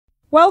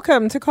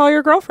Welcome to Call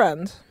Your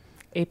Girlfriend,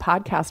 a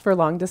podcast for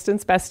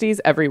long-distance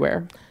besties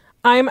everywhere.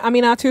 I'm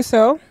Aminatou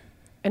Sow.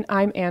 And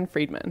I'm Anne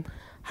Friedman.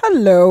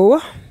 Hello.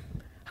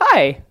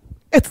 Hi.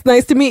 It's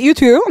nice to meet you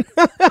too.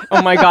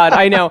 Oh my God,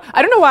 I know.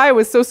 I don't know why I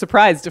was so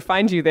surprised to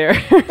find you there.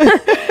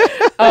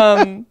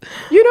 Some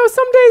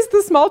days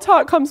the small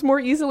talk comes more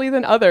easily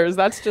than others.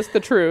 That's just the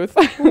truth.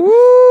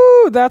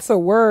 Woo, that's a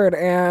word,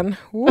 Anne.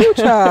 Woo,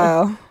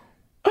 child.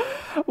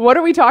 What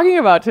are we talking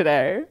about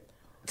today?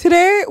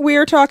 Today we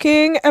are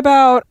talking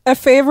about a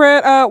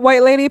favorite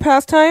white lady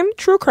pastime,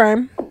 true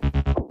crime.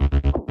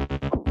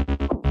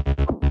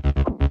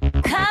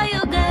 Call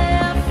your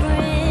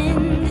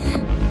girlfriend.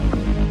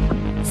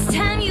 It's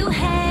time you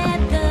had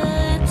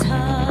the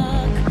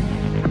talk.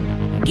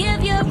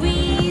 Give your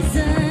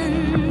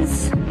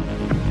reasons.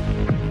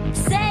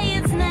 Say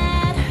it's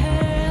not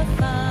her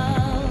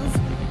fault.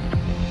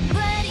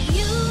 But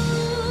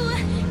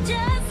you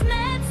just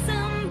met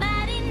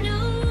somebody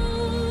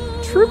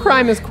new. True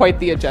crime is quite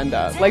the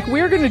agenda. Like,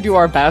 we're going to do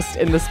our best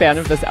in the span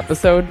of this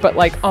episode, but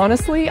like,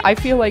 honestly, I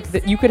feel like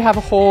that you could have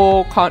a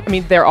whole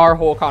there are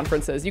whole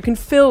conferences. You can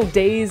fill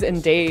days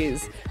and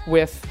days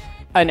with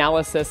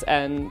analysis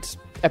and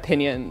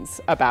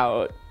opinions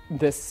about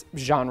this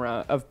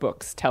genre of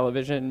books,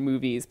 television,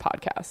 movies,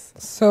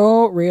 podcasts.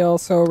 So real,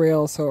 so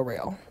real, so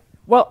real.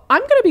 Well,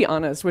 I'm going to be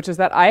honest, which is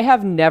that I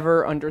have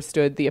never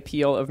understood the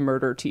appeal of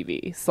murder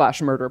TV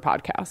 / murder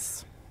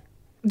podcasts.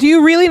 Do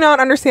you really not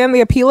understand the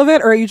appeal of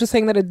it, or are you just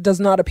saying that it does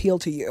not appeal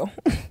to you?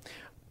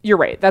 You're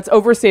right. That's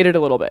overstated a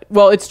little bit.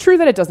 Well, it's true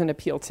that it doesn't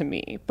appeal to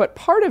me, but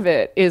part of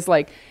it is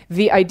like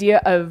the idea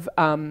of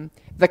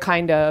the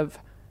kind of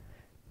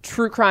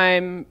true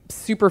crime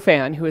super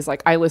fan who is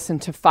like, I listen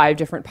to 5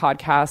 different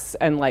podcasts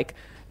and like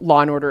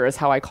Law and Order is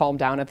how I calm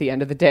down at the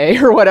end of the day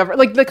or whatever.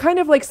 Like the kind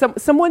of like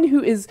someone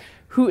who is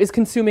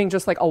consuming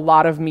just like a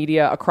lot of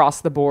media across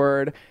the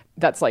board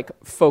that's like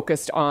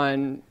focused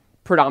on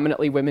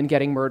predominantly women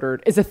getting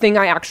murdered is a thing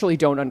I actually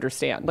don't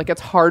understand. Like,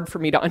 it's hard for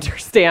me to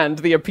understand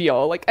the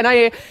appeal. Like, and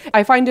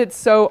I find it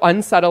so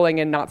unsettling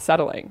and not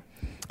settling.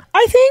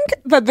 I think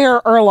that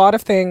there are a lot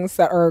of things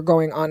that are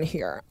going on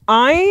here.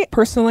 I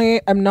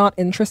personally am not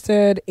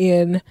interested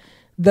in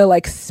the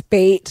like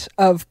spate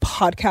of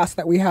podcasts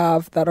that we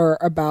have that are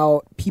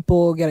about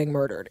people getting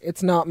murdered.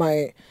 It's not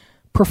my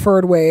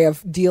preferred way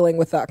of dealing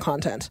with that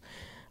content.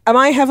 Am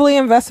I heavily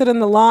invested in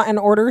the Law and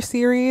Order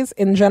series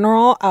in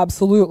general?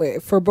 Absolutely,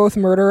 for both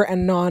murder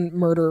and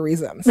non-murder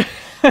reasons.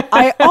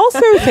 I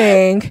also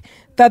think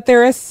that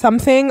there is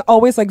something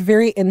always like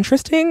very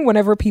interesting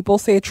whenever people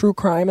say true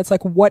crime. It's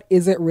like, what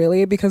is it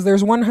really? Because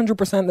there's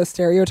 100% the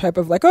stereotype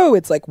of like, oh,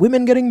 it's like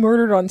women getting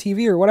murdered on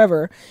TV or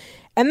whatever.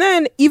 And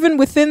then even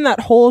within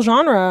that whole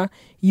genre,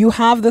 you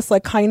have this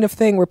like kind of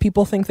thing where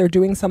people think they're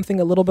doing something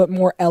a little bit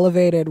more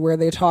elevated, where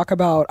they talk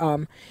about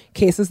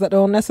cases that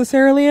don't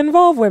necessarily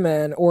involve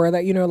women, or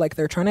that, you know, like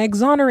they're trying to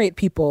exonerate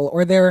people,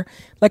 or they're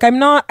like, I'm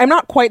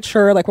not quite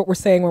sure like what we're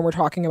saying when we're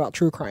talking about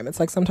true crime. It's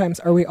like, sometimes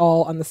are we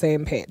all on the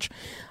same page?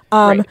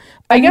 Right.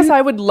 I guess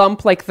I would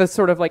lump like the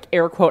sort of like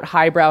air quote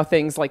highbrow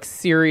things like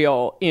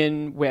Serial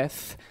in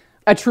with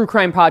a true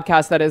crime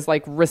podcast that is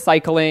like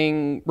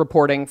recycling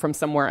reporting from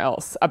somewhere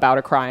else about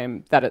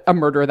a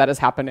murder that has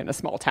happened in a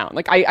small town.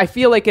 Like, I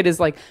feel like it is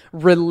like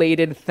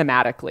related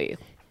thematically.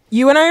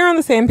 You and I are on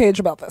the same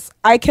page about this.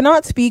 I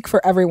cannot speak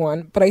for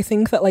everyone, but I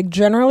think that like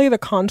generally the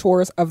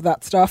contours of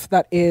that stuff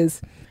that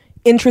is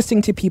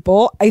interesting to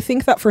people, I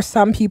think that for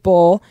some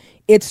people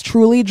it's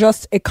truly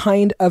just a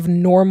kind of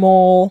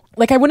normal,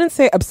 like I wouldn't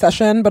say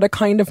obsession, but a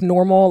kind of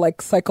normal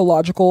like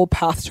psychological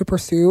path to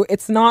pursue.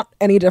 It's not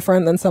any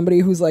different than somebody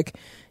who's like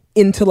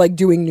into like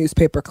doing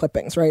newspaper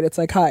clippings, right? It's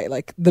like, hi,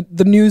 like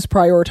the news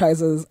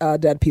prioritizes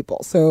dead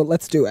people, so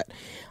let's do it.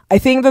 I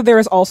think that there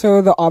is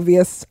also the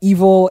obvious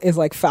evil is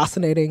like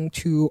fascinating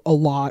to a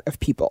lot of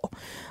people.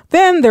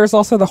 Then there's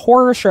also the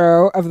horror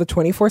show of the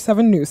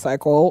 24/7 news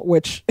cycle,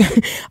 which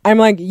I'm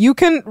like, you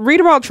can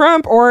read about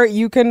Trump or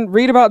you can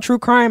read about true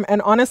crime.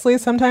 And honestly,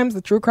 sometimes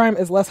the true crime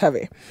is less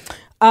heavy.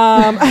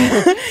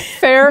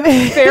 Fair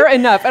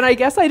enough. And I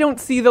guess I don't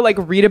see the like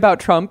read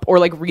about Trump or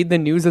like read the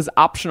news as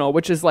optional,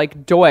 which is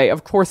like, doy,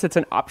 of course it's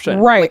an option.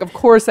 Right. Like, of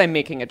course I'm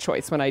making a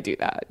choice when I do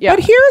that. Yeah.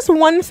 But here's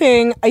one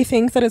thing I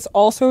think that is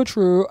also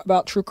true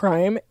about true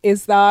crime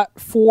is that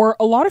for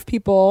a lot of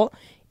people,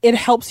 it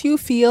helps you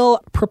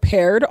feel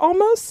prepared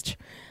almost.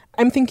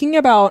 I'm thinking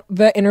about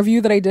the interview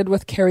that I did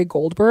with Carrie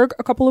Goldberg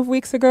a couple of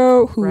weeks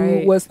ago,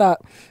 who was that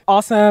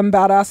awesome,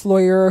 badass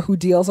lawyer who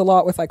deals a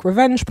lot with like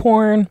revenge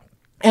porn.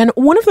 And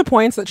one of the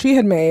points that she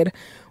had made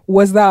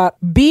was that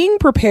being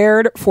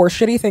prepared for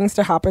shitty things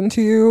to happen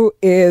to you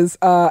is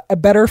a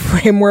better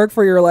framework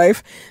for your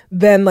life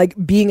than like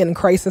being in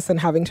crisis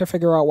and having to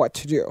figure out what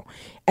to do.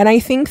 And I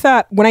think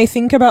that when I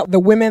think about the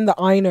women that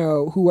I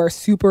know who are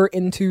super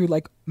into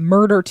like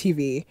murder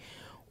TV,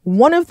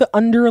 one of the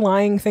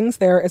underlying things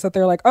there is that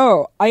they're like,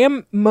 oh, I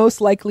am most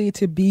likely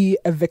to be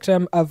a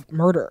victim of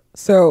murder.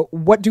 So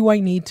what do I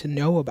need to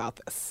know about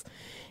this?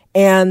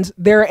 And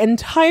their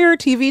entire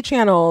TV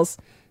channels,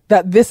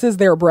 that this is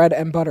their bread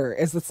and butter,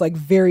 is this like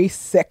very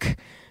sick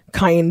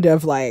kind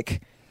of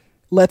like,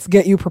 let's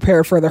get you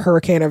prepared for the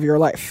hurricane of your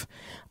life.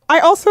 I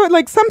also,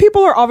 like, some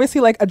people are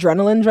obviously like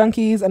adrenaline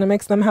junkies and it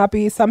makes them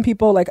happy. Some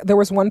people, like, there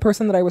was one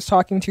person that I was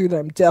talking to that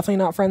I'm definitely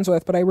not friends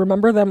with, but I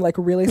remember them like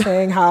really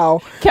saying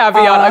how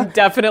Caveat, I'm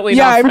definitely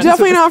not I'm friends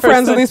definitely with this not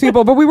friends with person. these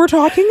people. But we were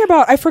talking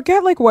about, I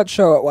forget like what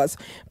show it was,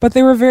 but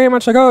they were very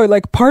much like, oh,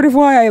 like part of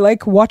why I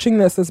like watching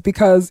this is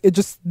because it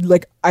just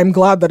like, I'm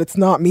glad that it's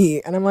not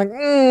me. And I'm like,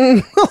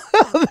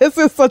 this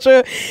is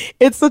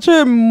it's such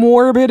a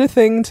morbid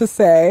thing to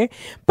say.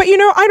 But you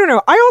know, I don't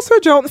know. I also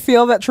don't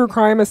feel that true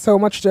crime is so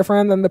much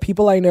different than the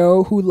people I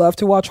know who love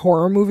to watch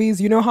horror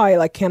movies. You know how I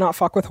like cannot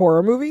fuck with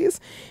horror movies.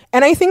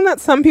 And I think that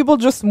some people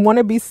just want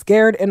to be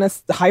scared in a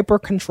hyper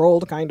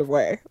controlled kind of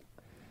way.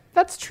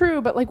 That's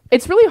true, but like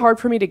it's really hard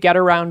for me to get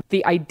around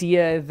the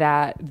idea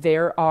that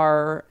there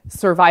are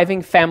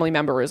surviving family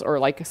members or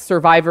like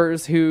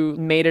survivors who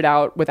made it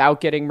out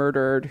without getting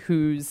murdered,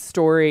 whose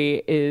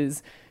story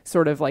is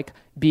sort of like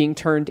being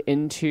turned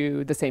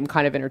into the same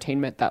kind of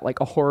entertainment that like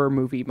a horror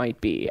movie might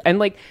be. And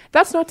like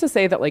that's not to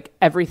say that like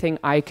everything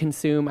I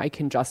consume I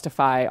can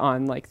justify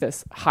on like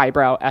this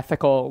highbrow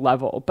ethical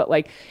level, but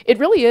like it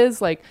really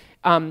is like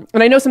and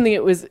I know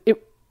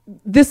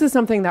this is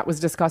something that was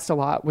discussed a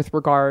lot with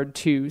regard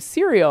to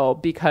Serial,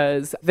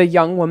 because the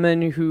young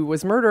woman who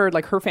was murdered,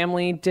 like her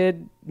family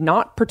did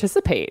not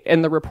participate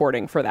in the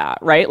reporting for that,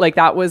 right? Like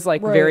that was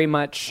like very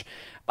much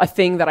a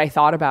thing that I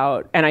thought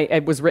about, and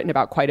it was written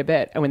about quite a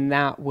bit, and when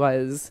that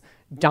was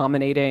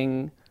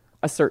dominating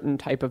a certain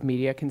type of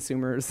media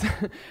consumer's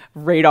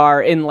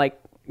radar in like,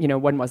 you know,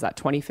 when was that,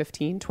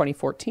 2015,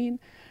 2014?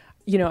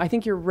 You know, I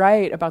think you're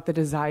right about the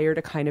desire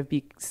to kind of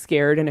be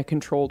scared in a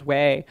controlled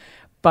way,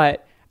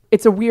 but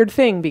it's a weird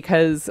thing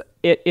because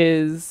it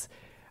is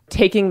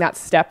taking that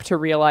step to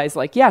realize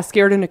like, yeah,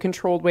 scared in a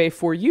controlled way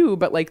for you,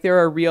 but like there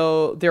are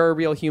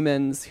real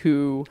humans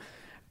who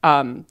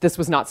this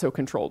was not so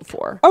controlled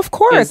for. Of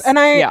course.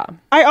 I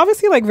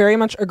obviously like very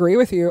much agree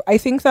with you. I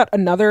think that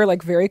another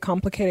like very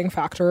complicating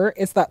factor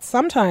is that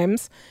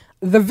sometimes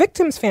the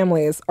victims'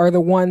 families are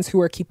the ones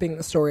who are keeping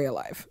the story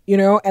alive, you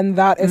know, and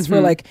that is for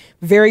like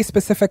very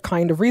specific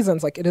kind of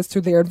reasons. Like it is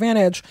to their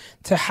advantage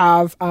to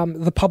have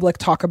the public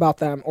talk about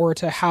them, or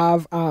to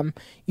have,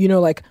 you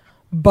know, like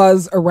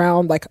buzz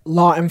around like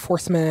law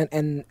enforcement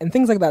and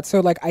things like that. So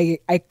like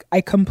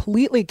I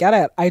completely get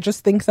it. I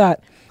just think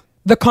that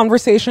the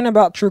conversation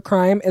about true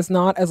crime is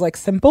not as like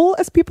simple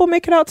as people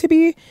make it out to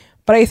be.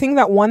 But I think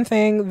that one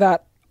thing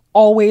that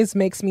always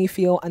makes me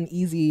feel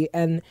uneasy,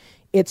 and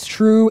it's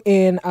true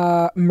in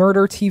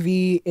murder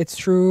TV, it's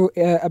true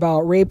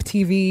about rape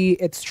TV,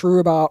 it's true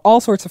about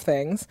all sorts of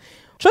things.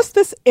 Just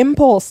this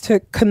impulse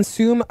to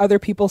consume other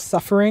people's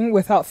suffering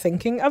without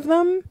thinking of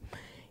them.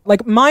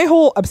 Like my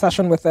whole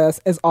obsession with this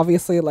is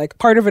obviously like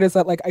part of it is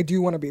that like I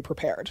do want to be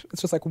prepared.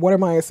 It's just like, what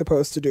am I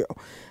supposed to do?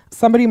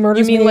 Somebody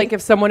murders me. You mean like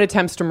if someone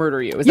attempts to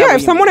murder you?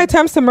 If someone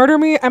attempts to murder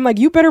me, I'm like,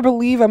 you better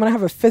believe I'm going to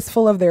have a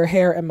fistful of their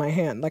hair in my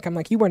hand. Like I'm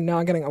like, you are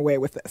not getting away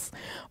with this.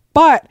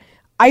 But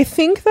I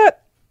think that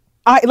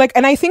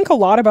I think a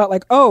lot about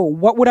like, oh,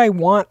 what would I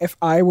want if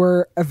I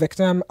were a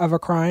victim of a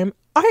crime?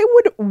 I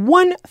would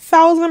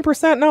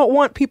 1000% not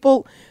want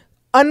people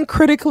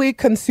uncritically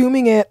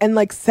consuming it and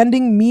like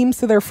sending memes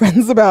to their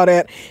friends about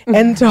it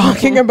and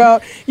talking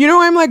about, you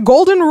know, I'm like,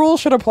 golden rule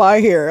should apply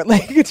here.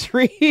 Like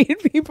treat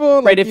people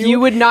like right. If you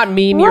would not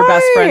meme your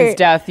best friend's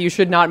death, you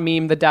should not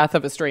meme the death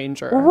of a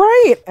stranger.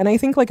 Right. And I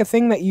think like a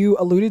thing that you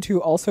alluded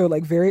to also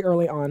like very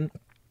early on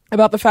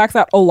about the fact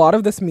that a lot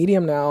of this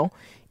medium now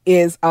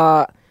is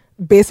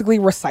basically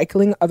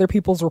recycling other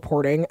people's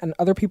reporting and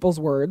other people's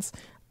words.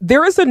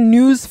 There is a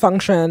news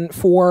function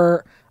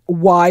for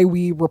why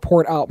we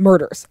report out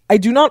murders. I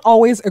do not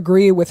always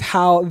agree with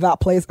how that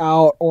plays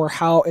out or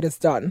how it is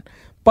done,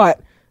 but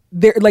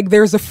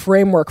there's a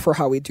framework for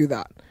how we do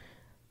that.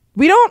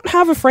 We don't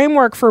have a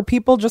framework for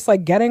people just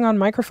like getting on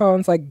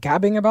microphones, like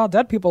gabbing about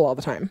dead people all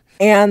the time.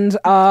 And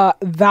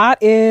that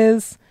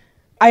is,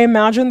 I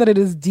imagine that it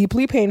is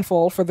deeply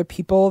painful for the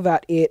people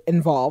that it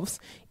involves.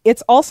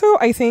 It's also,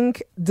 I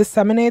think,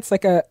 disseminates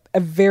like a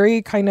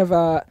very kind of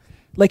a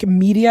like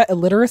media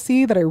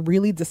illiteracy that I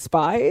really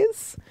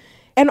despise.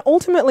 And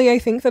ultimately, I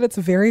think that it's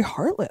very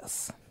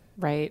heartless.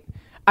 Right.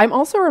 I'm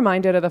also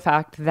reminded of the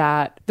fact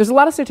that there's a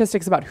lot of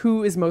statistics about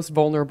who is most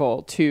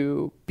vulnerable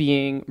to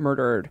being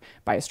murdered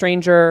by a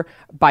stranger,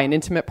 by an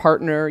intimate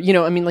partner. You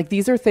know, I mean, like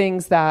these are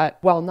things that,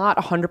 while not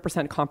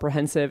 100%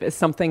 comprehensive, is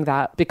something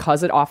that,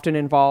 because it often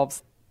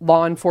involves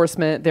law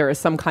enforcement, there is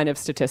some kind of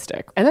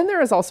statistic. And then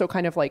there is also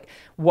kind of like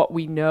what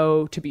we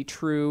know to be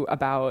true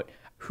about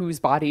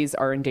whose bodies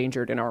are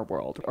endangered in our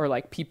world, or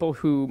like people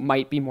who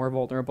might be more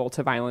vulnerable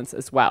to violence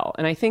as well.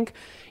 And I think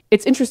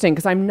it's interesting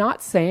because I'm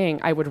not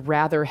saying I would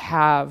rather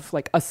have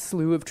like a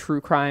slew of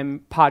true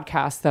crime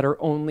podcasts that are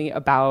only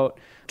about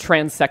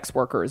trans sex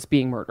workers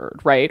being murdered,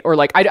 right? Or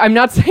like, I'm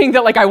not saying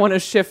that like I want to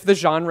shift the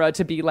genre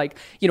to be like,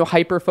 you know,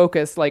 hyper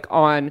focused like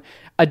on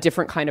a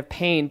different kind of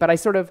pain, but I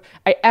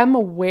am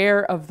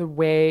aware of the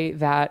way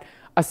that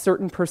a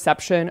certain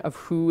perception of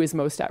who is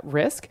most at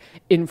risk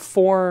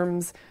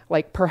informs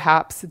like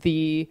perhaps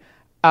the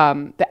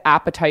the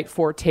appetite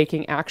for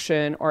taking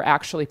action or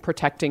actually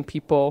protecting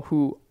people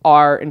who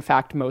are, in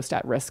fact, most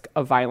at risk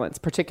of violence,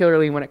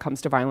 particularly when it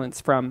comes to violence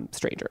from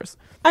strangers.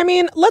 I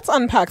mean, let's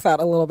unpack that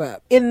a little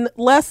bit. In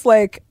less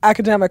like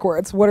academic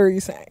words, what are you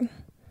saying?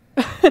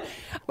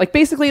 Like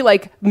basically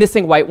like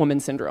missing white woman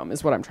syndrome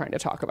is what I'm trying to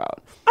talk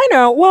about. I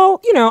know. Well,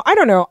 I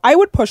don't know. I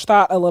would push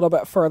that a little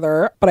bit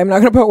further, but I'm not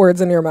going to put words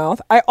in your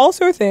mouth. I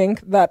also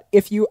think that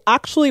if you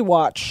actually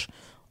watch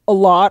a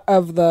lot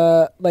of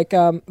the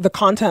the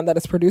content that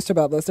is produced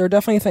about this, there are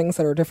definitely things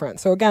that are different.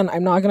 So again,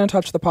 I'm not going to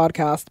touch the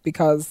podcast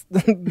because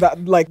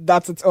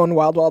that's its own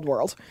wild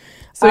world.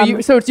 So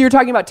you're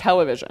talking about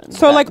television.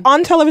 So like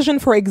on television,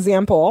 for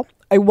example,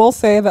 I will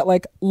say that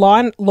like Law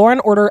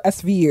and Order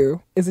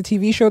SVU is a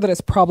TV show that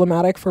is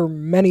problematic for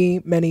many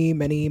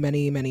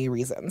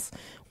reasons.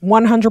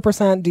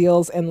 100%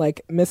 deals in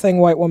like missing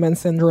white woman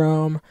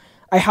syndrome.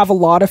 I have a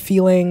lot of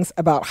feelings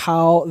about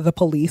how the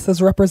police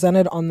is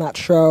represented on that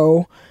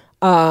show.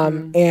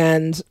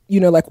 And,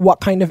 like what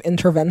kind of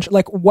intervention,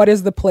 like what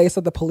is the place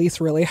that the police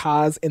really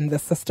has in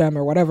this system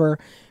or whatever.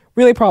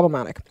 Really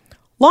problematic.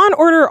 Law and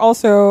Order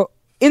also,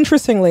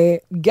 interestingly,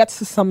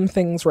 gets some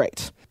things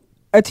right.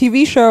 A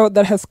TV show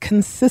that has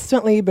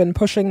consistently been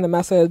pushing the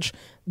message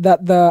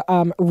that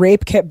the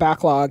rape kit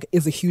backlog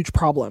is a huge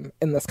problem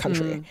in this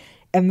country.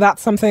 And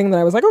that's something that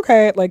I was like,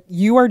 okay, like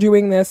you are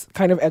doing this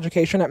kind of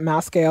education at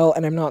mass scale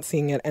and I'm not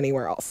seeing it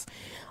anywhere else.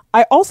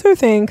 I also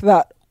think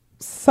that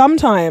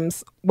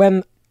sometimes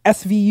when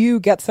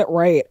SVU gets it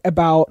right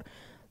about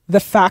the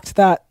fact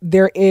that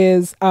there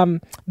is,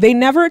 they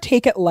never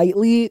take it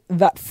lightly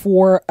that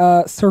for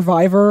a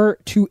survivor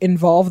to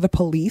involve the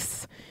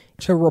police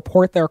to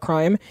report their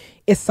crime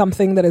is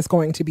something that is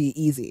going to be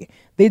easy.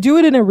 They do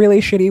it in a really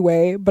shitty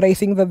way, but I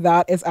think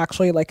that is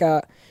actually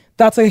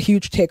that's a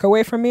huge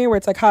takeaway from me where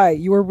it's like, hi,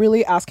 you are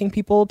really asking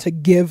people to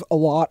give a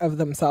lot of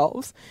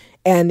themselves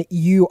and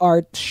you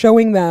are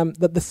showing them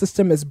that the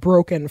system is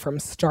broken from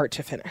start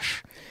to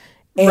finish.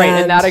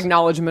 And that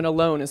acknowledgement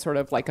alone is sort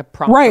of like a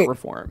prompt for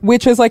reform.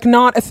 Which is like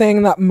not a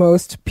thing that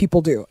most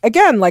people do.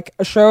 Again, like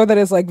a show that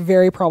is like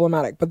very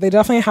problematic, but they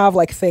definitely have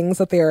like things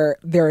that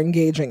they're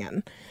engaging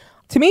in.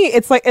 To me,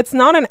 it's like, it's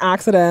not an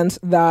accident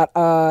that,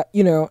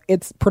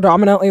 it's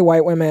predominantly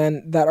white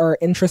women that are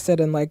interested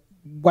in like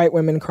white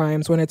women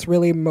crimes when it's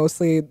really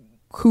mostly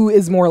who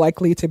is more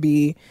likely to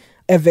be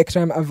a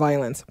victim of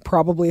violence,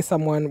 probably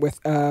someone with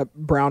a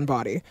brown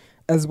body.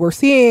 As we're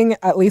seeing,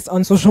 at least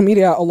on social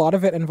media, a lot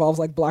of it involves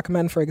like black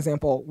men, for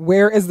example.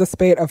 Where is the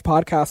spate of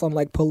podcasts on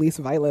like police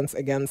violence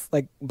against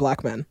like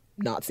black men?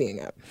 Not seeing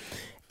it.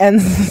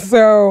 And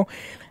so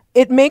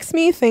it makes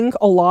me think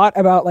a lot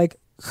about like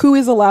who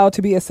is allowed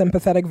to be a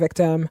sympathetic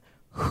victim,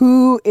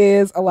 who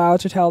is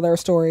allowed to tell their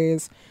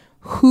stories,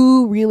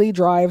 who really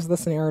drives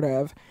this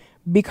narrative.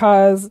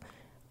 Because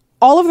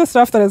all of the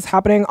stuff that is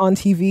happening on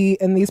TV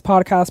in these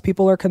podcasts,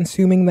 people are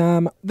consuming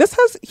them. This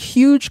has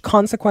huge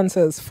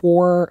consequences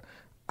for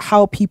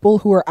how people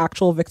who are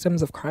actual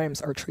victims of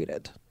crimes are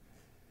treated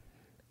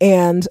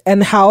and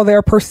how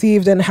they're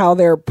perceived and how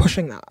they're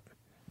pushing that.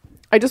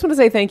 I just want to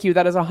say thank you.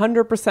 That is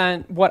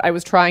 100% what I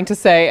was trying to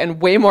say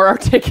and way more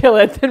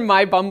articulate than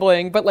my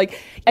bumbling. But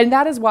and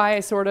that is why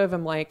I sort of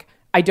am like,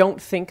 I don't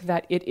think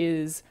that it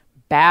is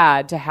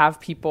bad to have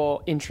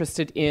people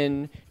interested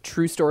in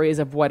true stories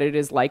of what it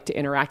is like to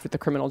interact with the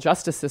criminal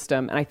justice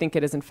system. And I think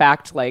it is, in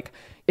fact, like,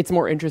 it's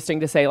more interesting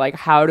to say, like,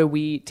 how do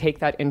we take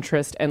that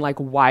interest and like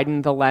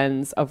widen the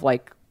lens of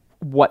like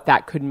what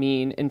that could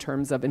mean in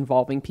terms of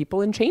involving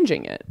people and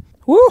changing it.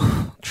 Woo,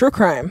 true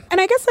crime. And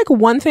I guess like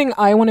one thing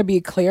I want to be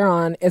clear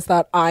on is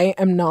that I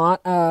am not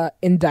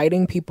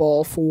indicting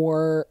people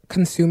for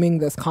consuming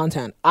this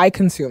content. I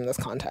consume this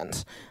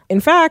content. In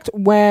fact,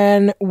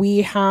 when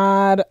we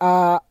had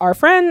our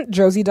friend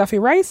Josie Duffy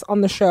Rice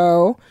on the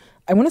show,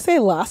 I want to say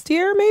last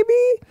year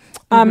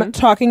maybe,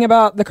 talking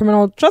about the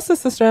criminal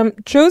justice system,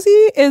 Josie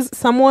is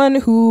someone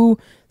who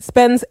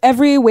spends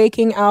every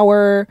waking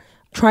hour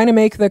trying to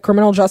make the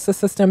criminal justice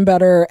system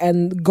better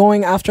and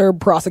going after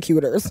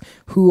prosecutors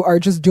who are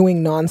just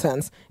doing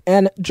nonsense.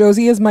 And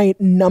Josie is my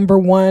number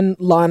one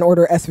Law and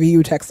Order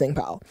SVU texting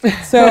pal.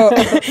 So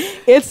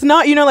it's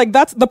not,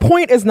 that's the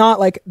point is not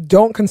like,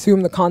 don't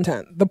consume the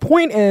content. The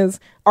point is,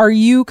 are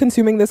you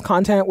consuming this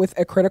content with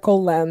a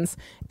critical lens?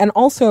 And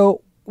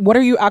also, what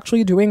are you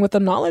actually doing with the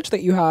knowledge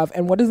that you have?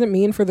 And what does it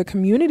mean for the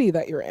community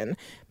that you're in?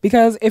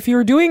 Because if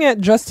you're doing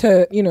it just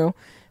to,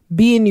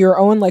 be in your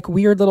own like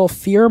weird little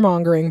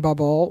fear-mongering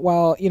bubble,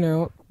 well,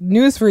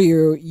 news for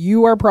you,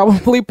 you are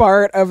probably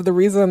part of the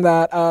reason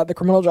that the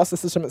criminal justice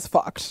system is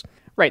fucked.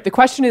 Right. The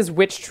question is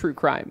which true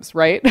crimes,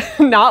 right?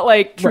 Not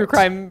like true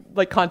crime,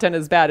 like content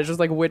is bad. It's just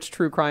like which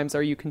true crimes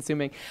are you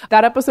consuming?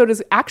 That episode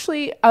is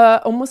actually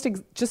almost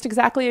just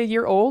exactly a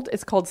year old.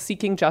 It's called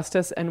Seeking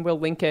Justice, and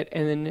we'll link it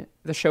in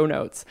the show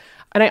notes.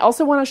 And I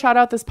also want to shout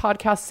out this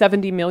podcast,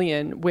 70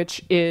 Million,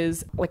 which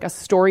is like a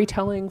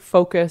storytelling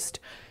focused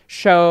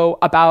show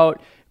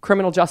about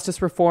criminal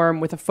justice reform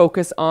with a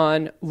focus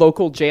on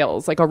local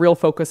jails, like a real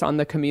focus on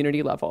the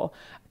community level.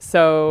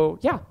 So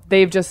yeah,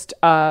 they've just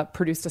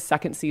produced a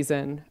second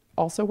season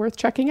also worth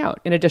checking out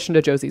in addition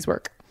to Josie's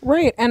work.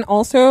 Right. And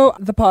also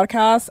the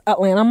podcast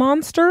Atlanta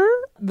Monster,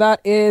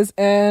 that is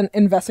an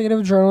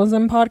investigative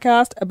journalism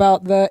podcast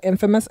about the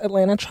infamous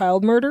Atlanta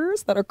child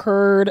murders that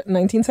occurred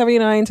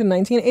 1979 to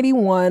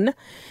 1981.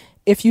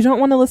 If you don't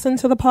want to listen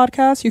to the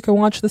podcast, you can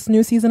watch this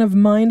new season of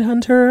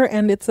Mindhunter,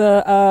 and it's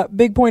a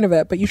big point of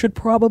it. But you should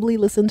probably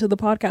listen to the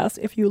podcast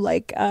if you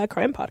like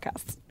crime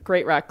podcasts.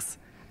 Great, Rex.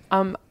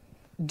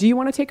 Do you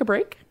want to take a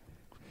break?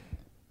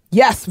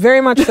 Yes,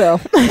 very much so.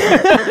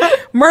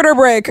 Murder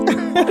break.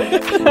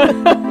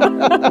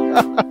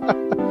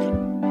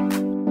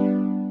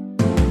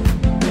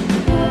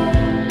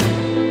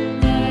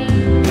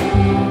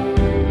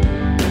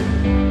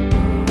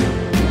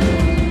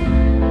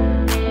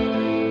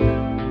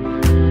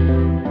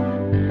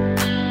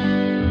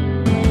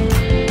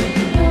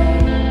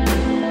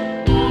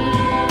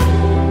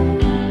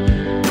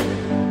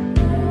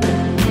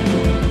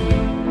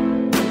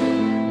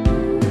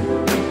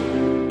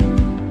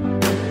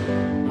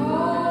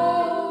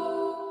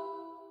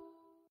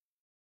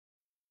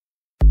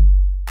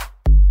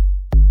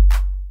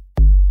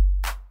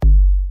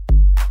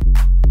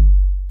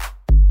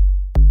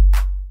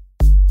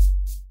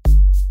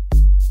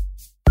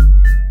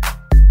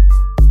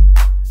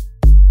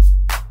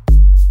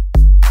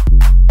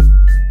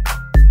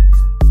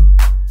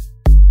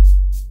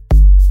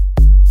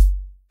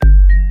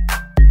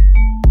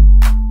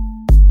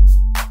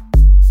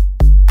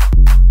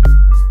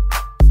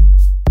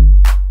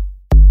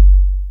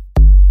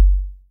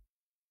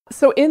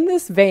 So in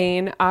this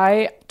vein,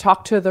 I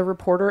talked to the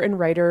reporter and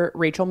writer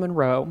Rachel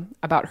Monroe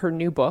about her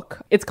new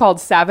book. It's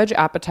called Savage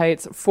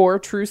Appetites: 4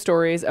 True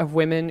Stories of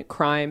Women,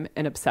 Crime,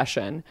 and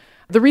Obsession.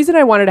 The reason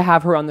I wanted to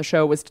have her on the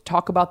show was to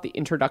talk about the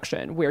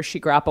introduction, where she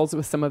grapples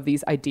with some of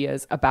these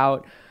ideas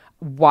about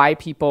why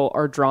people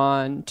are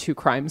drawn to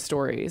crime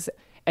stories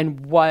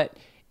and what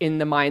in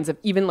the minds of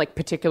even like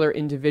particular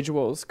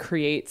individuals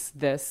creates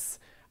this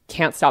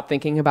can't stop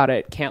thinking about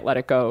it, can't let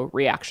it go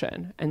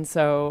reaction. And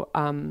so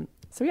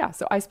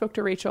I spoke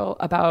to Rachel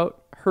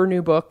about her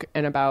new book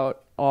and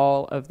about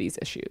all of these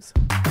issues.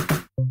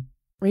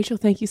 Rachel,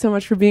 thank you so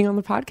much for being on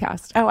the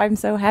podcast. Oh, I'm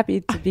so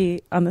happy to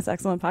be on this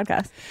excellent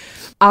podcast.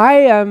 I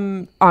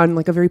am on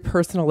like a very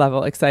personal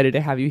level excited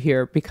to have you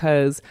here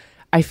because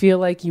I feel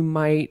like you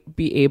might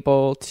be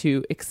able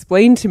to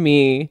explain to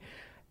me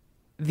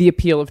the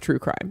appeal of true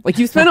crime. Like,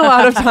 you've spent a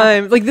lot of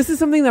time, like, this is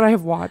something that I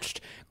have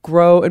watched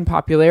grow in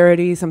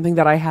popularity, something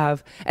that I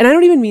have, and I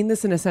don't even mean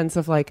this in a sense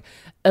of like,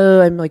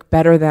 oh, I'm like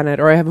better than it,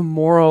 or I have a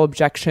moral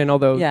objection,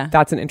 although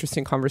that's an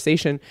interesting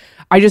conversation.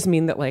 I just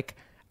mean that like,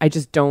 I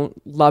just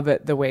don't love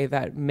it the way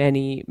that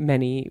many,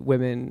 many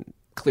women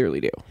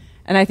clearly do.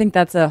 And I think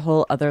that's a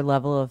whole other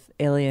level of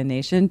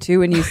alienation too,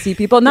 when you see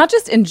people not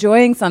just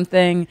enjoying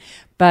something,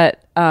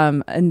 but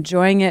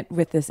enjoying it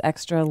with this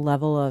extra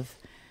level of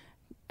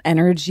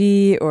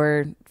energy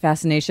or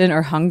fascination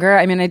or hunger.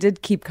 I mean, I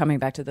did keep coming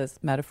back to those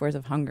metaphors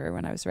of hunger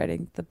when I was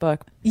writing the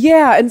book.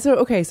 Yeah. And so,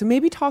 okay, so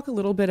maybe talk a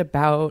little bit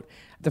about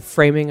the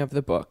framing of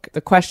the book,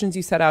 the questions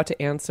you set out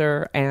to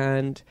answer,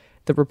 and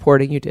the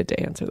reporting you did to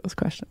answer those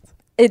questions.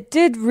 It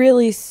did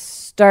really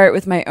start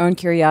with my own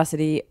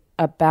curiosity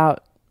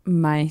about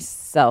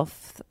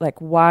myself.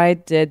 Like, why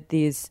did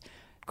these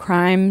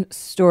crime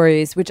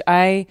stories, which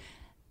I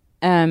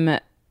am,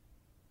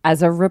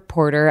 as a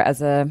reporter,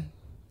 as a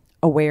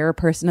aware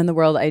person in the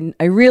world,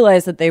 I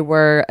realized that they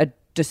were a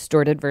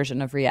distorted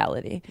version of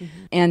reality.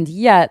 Mm-hmm. And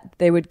yet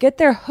they would get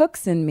their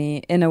hooks in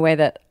me in a way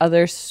that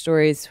other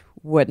stories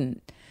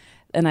wouldn't.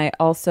 And I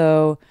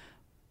also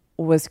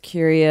was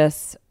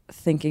curious,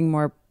 thinking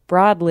more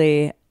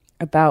broadly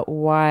about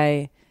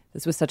why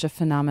this was such a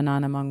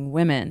phenomenon among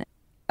women.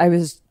 I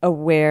was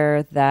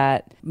aware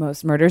that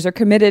most murders are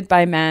committed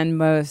by men.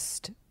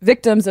 Most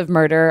victims of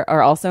murder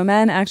are also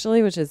men,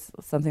 actually, which is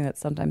something that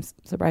sometimes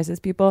surprises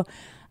people.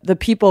 The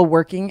people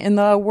working in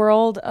the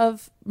world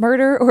of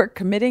murder or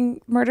committing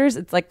murders,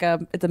 it's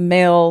a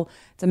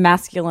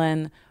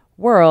masculine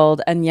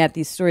world, and yet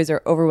these stories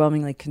are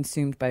overwhelmingly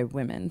consumed by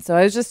women. So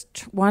I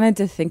just wanted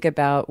to think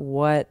about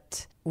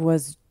what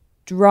was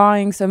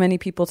drawing so many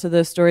people to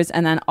those stories,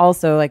 and then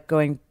also like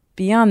going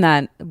beyond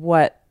that,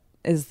 what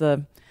is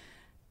the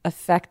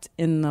effect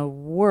in the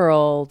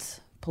world,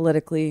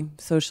 politically,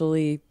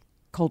 socially,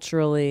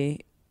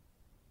 culturally,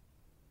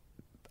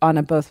 on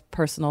a both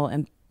personal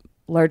and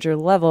larger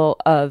level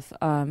of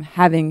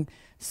having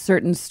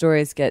certain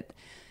stories get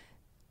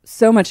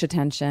so much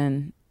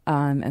attention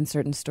and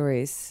certain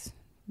stories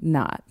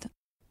not.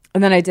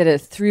 And then I did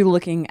it through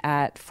looking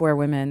at 4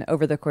 women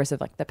over the course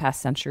of like the past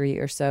century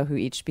or so who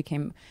each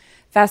became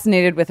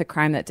fascinated with a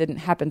crime that didn't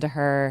happen to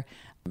her,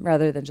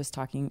 rather than just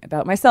talking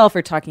about myself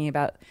or talking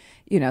about,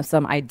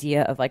 some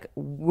idea of like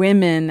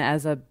women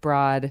as a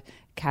broad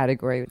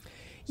category.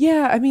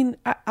 Yeah, I mean,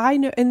 I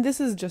know, and this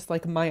is just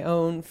like my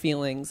own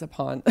feelings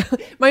upon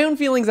my own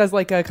feelings as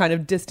like a kind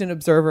of distant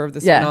observer of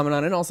this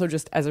phenomenon, and also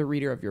just as a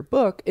reader of your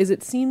book, is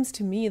it seems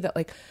to me that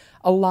like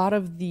a lot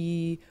of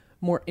the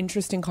more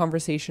interesting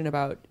conversation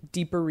about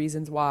deeper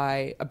reasons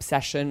why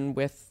obsession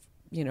with,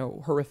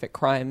 horrific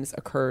crimes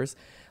occurs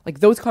like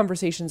those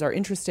conversations are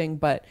interesting,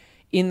 but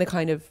in the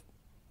kind of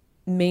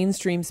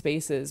mainstream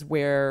spaces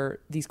where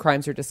these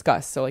crimes are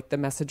discussed, so like the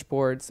message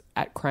boards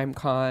at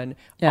CrimeCon,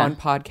 on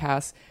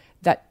podcasts,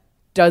 that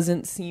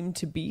doesn't seem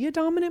to be a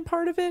dominant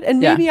part of it. And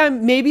maybe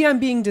I'm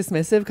being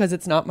dismissive because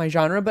it's not my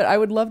genre, but I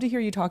would love to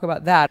hear you talk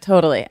about that.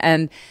 Totally.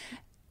 And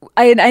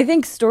I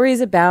think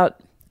stories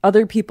about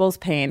other people's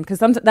pain, because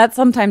that's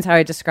sometimes how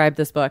I describe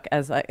this book,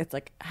 as it's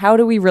like, how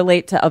do we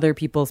relate to other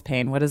people's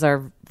pain? What is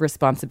our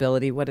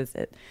responsibility? What is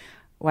it?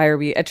 Why are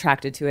we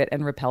attracted to it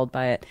and repelled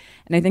by it?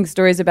 And I think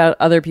stories about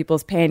other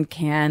people's pain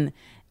can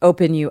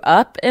open you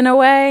up in a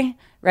way,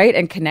 right?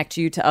 And connect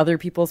you to other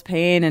people's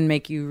pain and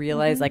make you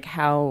realize like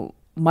how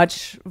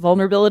much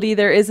vulnerability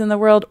there is in the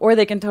world, or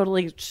they can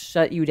totally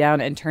shut you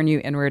down and turn you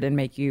inward and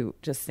make you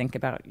just think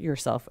about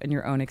yourself and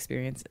your own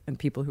experience and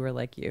people who are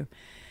like you.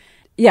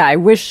 Yeah, I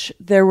wish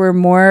there were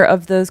more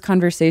of those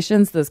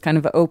conversations, those kind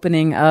of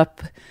opening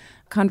up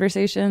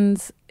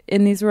conversations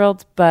in these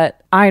worlds,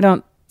 but I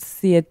don't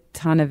see a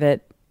ton of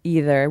it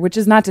either, which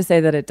is not to say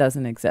that it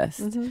doesn't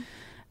exist.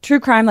 True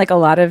crime, like a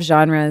lot of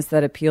genres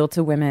that appeal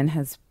to women,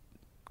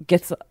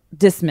 gets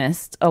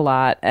dismissed a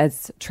lot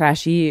as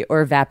trashy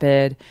or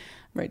vapid.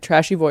 Right,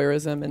 trashy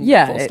voyeurism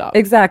and full stop.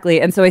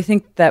 Exactly. And so I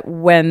think that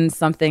when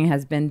something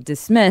has been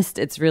dismissed,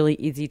 it's really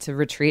easy to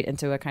retreat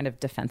into a kind of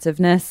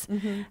defensiveness.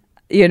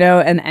 You know,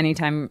 and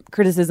anytime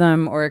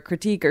criticism or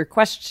critique or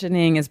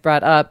questioning is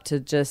brought up,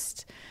 to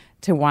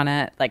want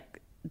to like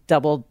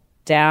double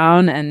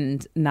down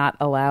and not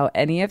allow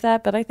any of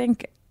that. But I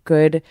think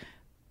good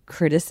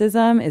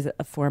criticism is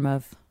a form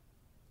of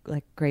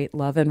like great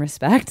love and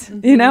respect.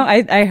 You know,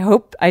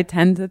 I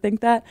tend to think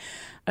that.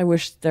 I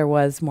wish there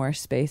was more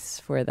space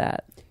for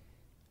that.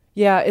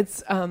 Yeah,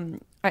 it's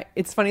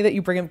funny that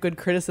you bring up good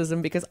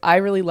criticism, because I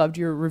really loved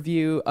your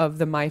review of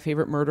the My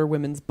Favorite Murder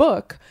Women's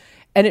book.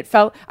 And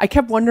I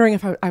kept wondering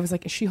if I was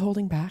like, is she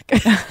holding back?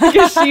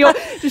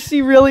 Does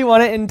she really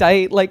want to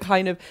indict, like,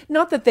 kind of,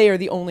 not that they are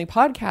the only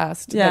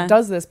podcast that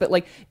does this, but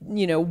like,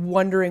 you know,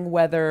 wondering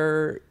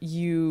whether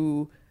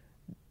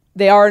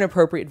they are an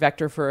appropriate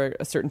vector for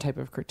a certain type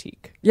of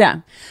critique.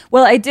 Yeah.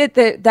 Well, I did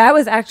that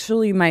was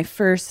actually my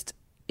first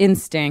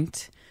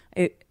instinct.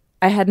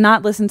 I had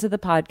not listened to the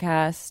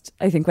podcast,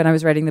 I think, when I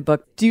was writing the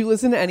book. Do you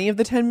listen to any of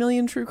the 10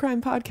 million true crime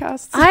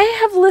podcasts? I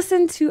have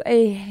listened to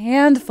a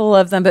handful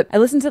of them, but I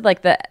listened to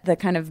like the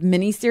kind of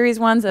mini series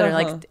ones that are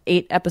like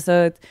 8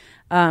 episodes.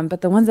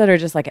 But the ones that are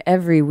just like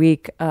every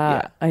week,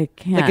 I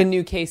can't. Like a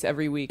new case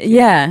every week.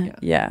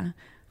 Yeah.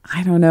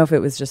 I don't know if it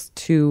was just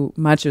too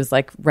much. It was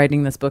like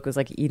writing this book was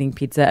like eating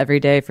pizza every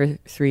day for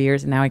 3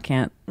 years, and now I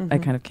can't. I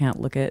kind of can't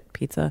look at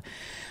pizza.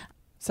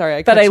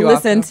 Sorry, I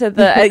listened to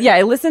the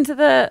I listened to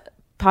the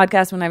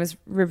podcast when I was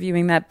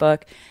reviewing that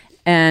book,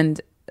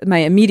 and my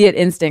immediate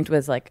instinct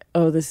was like,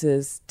 oh, this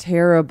is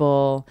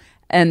terrible,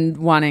 and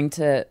wanting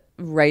to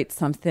write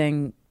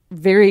something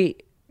very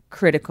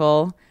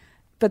critical.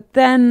 But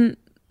then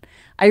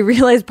I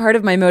realized part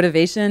of my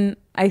motivation,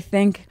 I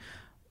think,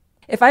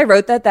 if I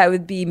wrote that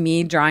would be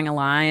me drawing a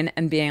line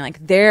and being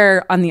like,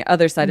 they're on the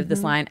other side of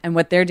this line, and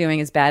what they're doing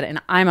is bad,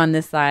 and I'm on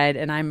this side,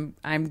 and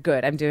I'm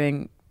good. I'm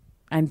doing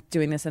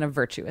this in a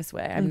virtuous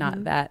way. I'm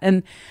not that.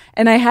 And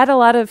I had a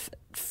lot of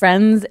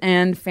friends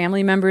and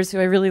family members who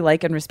I really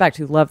like and respect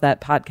who love that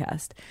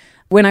podcast.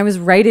 When I was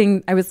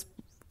writing, I was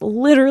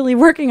literally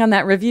working on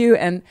that review,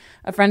 and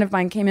a friend of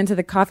mine came into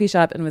the coffee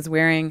shop and was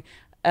wearing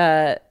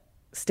a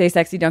 "Stay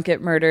Sexy, Don't Get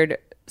Murdered"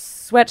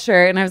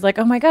 sweatshirt, and I was like,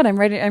 oh my God, I'm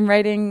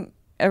writing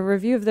a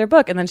review of their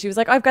book. And then she was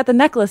like, oh, I've got the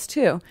necklace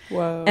too.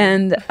 Whoa.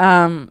 And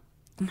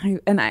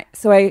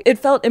it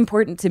felt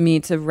important to me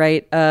to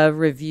write a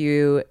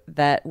review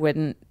that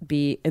wouldn't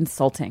be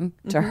insulting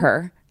to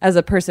her as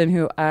a person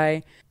who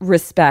I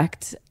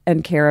respect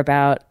and care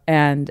about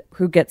and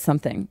who gets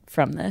something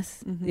from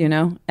this, you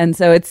know? And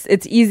so it's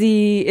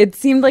easy. It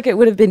seemed like it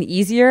would have been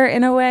easier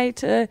in a way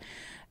to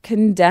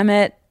condemn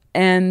it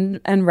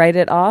and write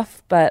it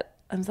off. But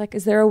I was like,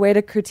 is there a way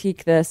to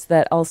critique this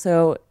that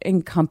also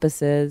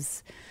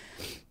encompasses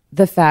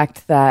the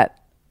fact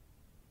that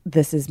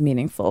this is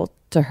meaningful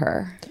to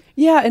her?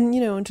 Yeah, and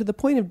and to the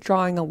point of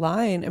drawing a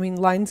line, I mean,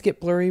 lines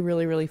get blurry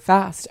really, really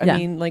fast. I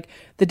mean, like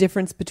the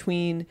difference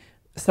between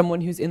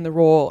someone who's in the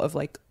role of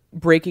like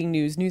breaking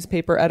news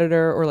newspaper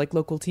editor or like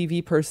local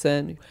TV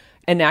person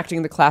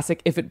enacting the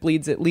classic "if it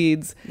bleeds, it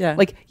leads." Yeah.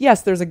 Like,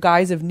 yes, there's a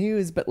guise of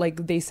news, but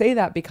like they say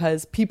that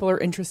because people are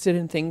interested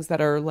in things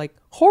that are like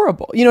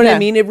horrible. You know what I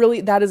mean? It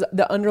really, that is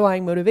the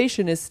underlying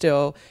motivation is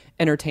still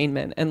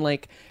entertainment. And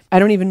like, I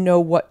don't even know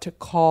what to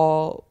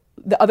call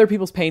the other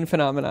people's pain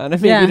phenomenon,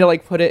 maybe to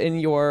like put it in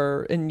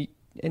your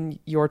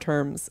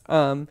terms,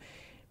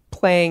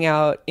 playing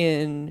out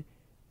in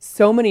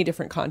so many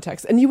different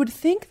contexts. And you would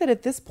think that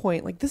at this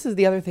point, like, this is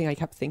the other thing I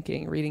kept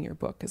thinking reading your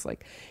book, is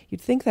like, you'd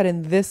think that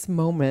in this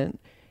moment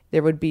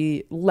there would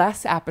be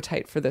less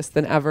appetite for this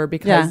than ever,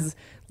 because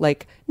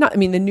like, not, I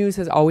mean, the news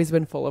has always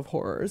been full of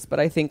horrors, but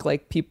I think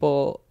like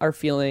people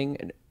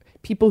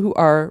who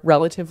are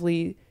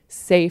relatively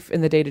safe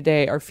in the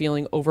day-to-day are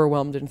feeling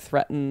overwhelmed and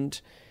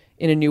threatened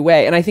in a new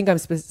way. And I think I'm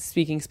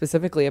speaking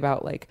specifically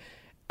about like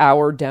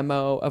our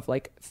demo of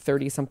like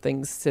 30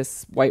 something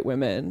cis white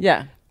women.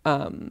 Yeah.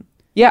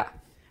 Yeah.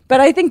 But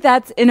I think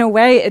that's, in a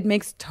way, it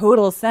makes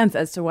total sense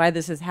as to why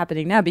this is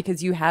happening now,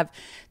 because you have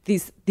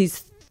these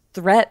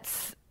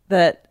threats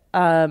that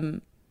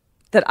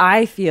that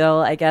I feel,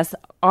 I guess,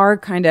 are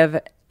kind of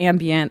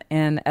ambient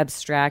and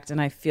abstract,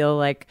 and I feel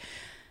like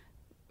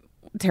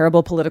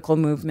terrible political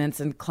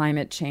movements and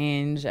climate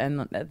change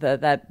and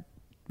that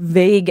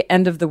vague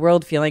end of the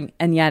world feeling,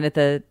 and yet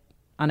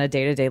on a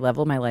day-to-day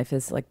level, my life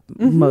is like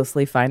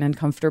mostly fine and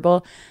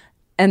comfortable.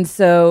 And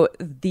so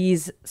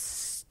these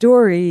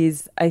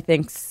stories, I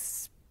think,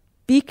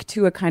 speak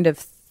to a kind of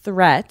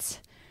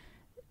threat.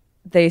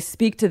 They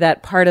speak to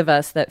that part of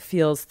us that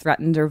feels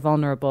threatened or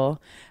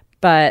vulnerable,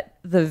 but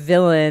the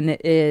villain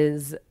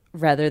is,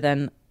 rather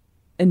than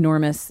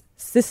enormous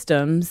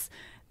systems,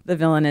 the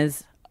villain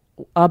is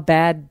a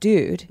bad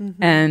dude,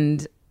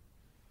 and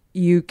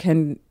you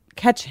can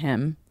catch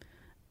him.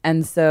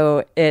 And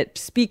so it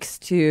speaks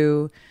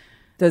to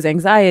those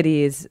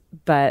anxieties,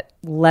 but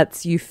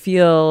lets you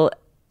feel,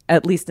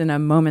 at least in a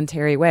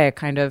momentary way, a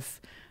kind of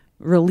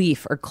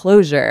relief or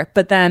closure.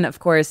 But then, of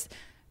course,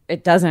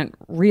 it doesn't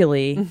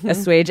really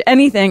assuage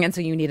anything. And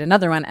so you need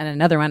another one and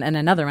another one and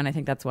another one. I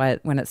think that's why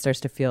when it starts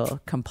to feel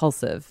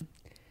compulsive.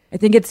 I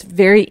think it's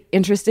very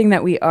interesting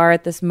that we are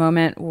at this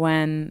moment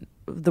when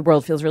the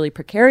world feels really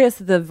precarious.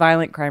 The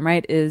violent crime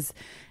rate is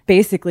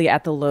basically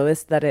at the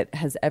lowest that it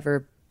has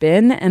ever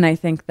been. And I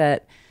think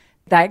that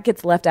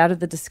gets left out of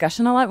the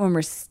discussion a lot when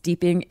we're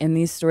steeping in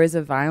these stories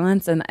of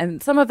violence.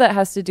 And some of that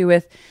has to do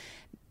with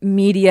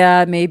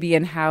media, maybe,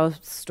 and how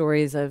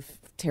stories of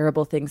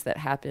terrible things that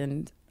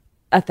happened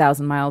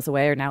 1,000 miles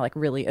away are now like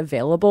really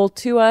available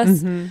to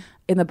us. In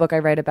the book, I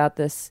write about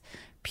this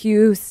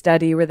Pew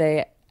study where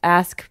they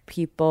ask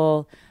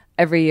people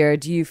every year,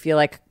 do you feel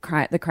like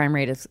the crime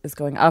rate is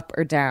going up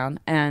or down?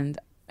 And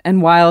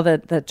while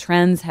the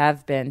trends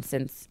have been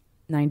since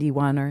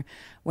 91 or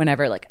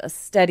whenever, like a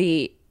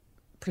steady,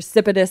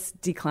 precipitous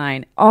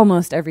decline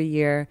almost every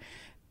year,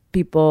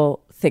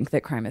 people think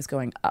that crime is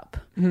going up.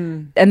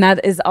 And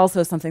that is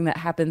also something that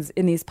happens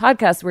in these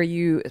podcasts where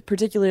you,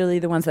 particularly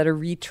the ones that are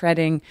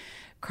retreading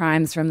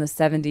crimes from the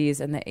 70s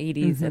and the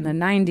 80s and the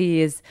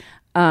 90s,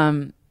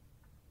 and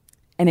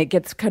it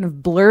gets kind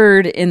of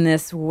blurred in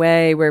this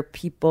way where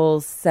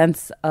people's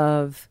sense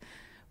of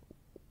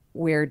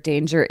where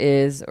danger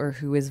is or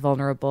who is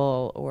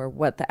vulnerable or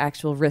what the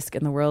actual risk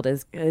in the world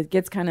is, it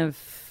gets kind of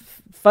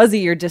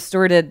fuzzy or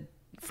distorted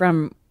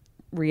from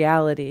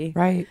reality.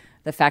 Right.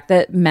 The fact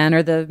that men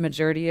are the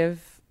majority of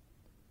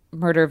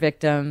murder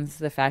victims,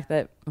 the fact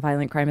that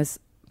violent crime is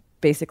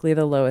basically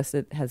the lowest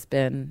it has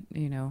been,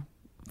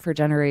 for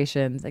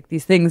generations. Like,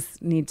 these things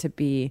need to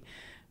be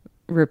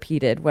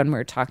repeated when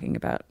we're talking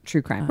about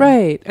true crime.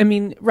 Right. I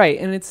mean, right.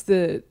 And it's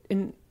the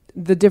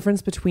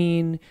difference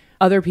between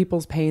other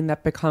people's pain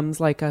that becomes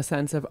like a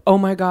sense of, oh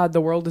my God,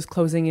 the world is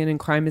closing in and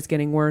crime is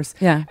getting worse.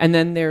 Yeah. And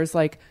then there's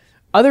like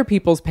other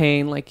people's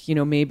pain, like,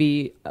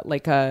 maybe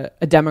like a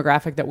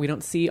demographic that we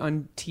don't see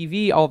on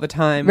TV all the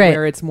time, right,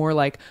 where it's more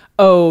like,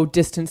 oh,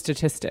 distant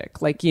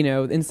statistic. Like,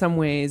 in some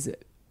ways,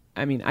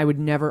 I mean, I would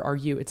never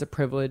argue it's a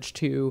privilege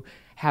to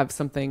have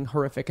something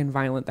horrific and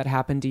violent that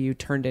happened to you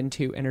turned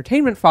into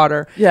entertainment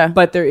fodder. Yeah.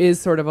 But there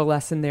is sort of a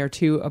lesson there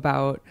too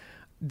about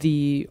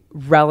the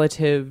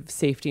relative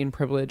safety and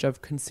privilege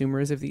of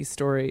consumers of these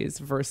stories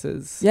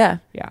versus yeah.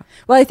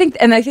 Well, I think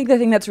the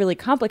thing that's really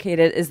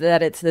complicated is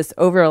that it's this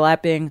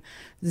overlapping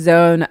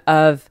zone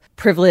of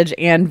privilege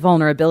and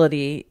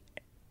vulnerability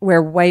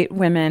where white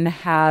women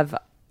have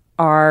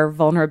our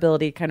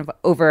vulnerability kind of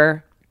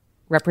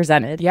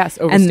overrepresented. Yes,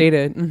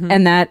 overstated.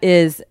 And that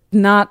is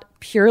not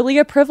purely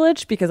a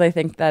privilege, because I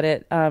think that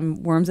it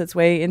worms its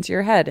way into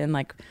your head in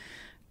like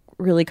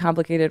really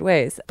complicated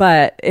ways.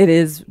 But it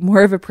is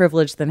more of a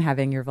privilege than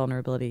having your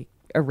vulnerability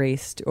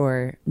erased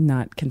or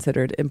not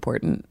considered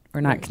important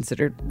or not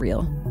considered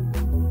real.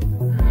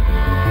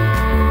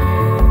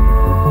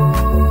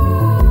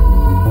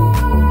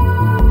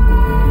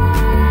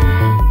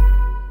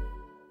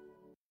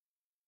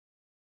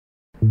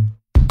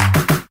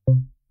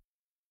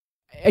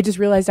 I just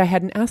realized I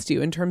hadn't asked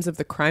you, in terms of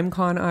the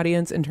CrimeCon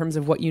audience, in terms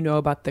of what you know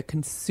about the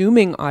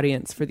consuming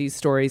audience for these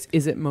stories,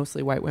 is it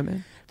mostly white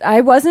women?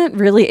 I wasn't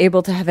really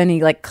able to have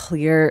any like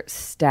clear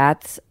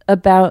stats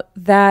about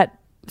that.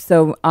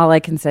 So all I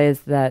can say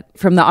is that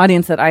from the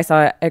audience that I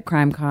saw at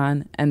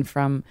CrimeCon and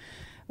from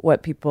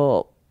what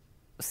people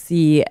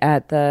see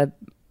at the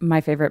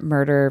My Favorite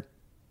Murder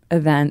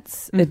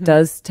events, it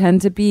does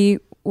tend to be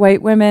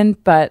white women,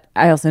 but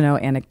I also know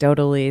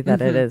anecdotally that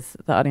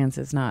the audience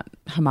is not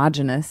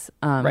homogenous.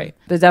 Right.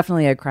 But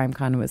definitely at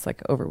CrimeCon was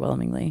like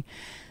overwhelmingly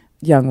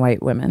young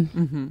white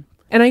women.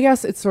 And I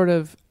guess it's sort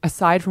of,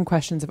 aside from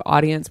questions of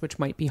audience, which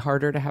might be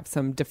harder to have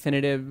some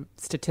definitive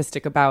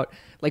statistic about,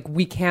 like,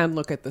 we can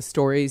look at the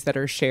stories that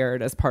are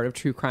shared as part of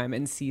true crime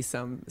and see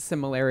some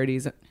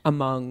similarities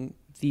among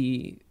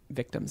the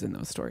victims in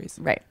those stories.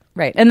 Right.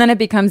 And then it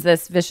becomes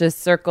this vicious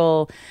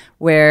circle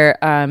where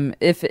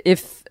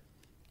if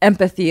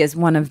empathy is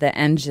one of the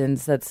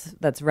engines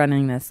that's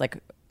running this. Like,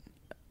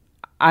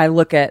 I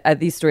look at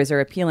these stories are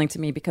appealing to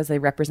me because they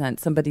represent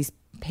somebody's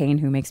pain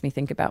who makes me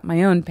think about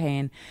my own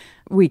pain.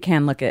 We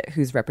can look at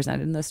who's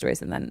represented in those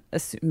stories and then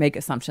make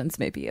assumptions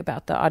maybe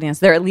about the audience,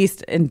 their at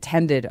least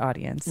intended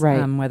audience.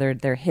 Right. Whether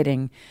they're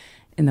hitting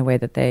in the way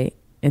that they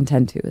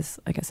intend to is,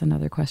 I guess,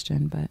 another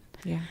question. But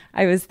Yeah.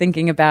 I was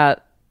thinking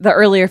about the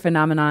earlier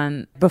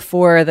phenomenon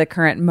before the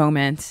current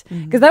moment,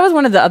 because that was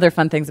one of the other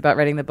fun things about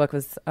writing the book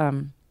was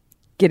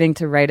getting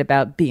to write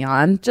about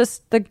beyond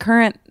just the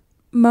current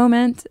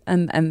moment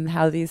and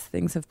how these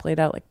things have played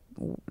out. Like,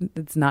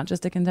 it's not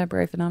just a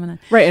contemporary phenomenon.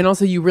 Right. And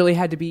also you really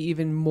had to be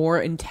even more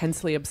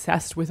intensely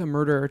obsessed with a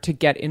murder to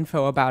get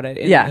info about it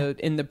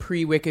in the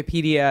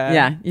pre-Wikipedia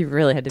Yeah, you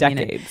really had to mean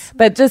it. decades.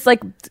 But just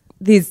like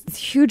these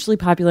hugely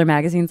popular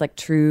magazines like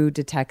True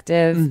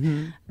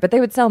Detective, but they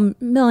would sell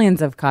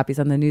millions of copies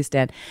on the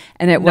newsstand.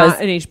 And it was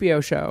Not an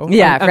HBO show.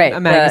 Yeah, right. A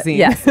magazine.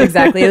 Yes,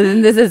 exactly.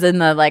 And this is in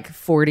the like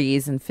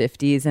 40s and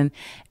 50s. And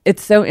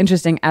it's so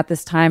interesting at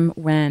this time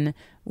when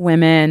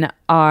women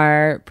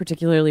are,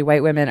 particularly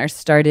white women, are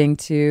starting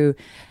to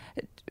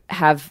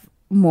have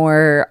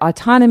more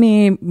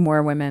autonomy,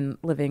 more women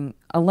living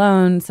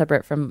alone,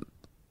 separate from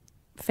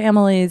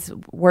families,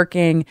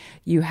 working.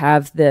 You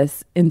have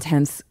this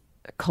intense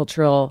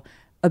cultural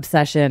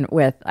obsession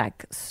with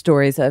like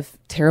stories of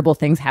terrible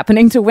things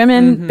happening to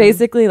women,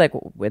 basically, like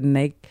when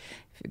they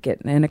get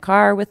in a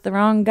car with the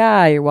wrong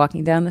guy, you're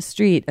walking down the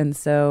street. And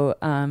so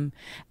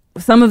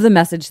some of the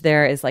message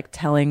there is like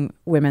telling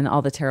women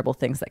all the terrible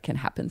things that can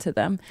happen to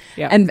them,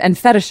 and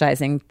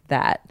fetishizing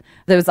that.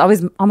 There was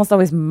almost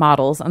always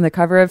models on the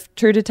cover of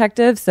True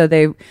Detective, so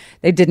they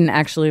didn't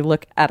actually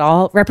look at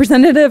all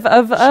representative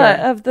of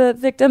the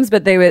victims,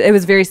 but it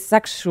was very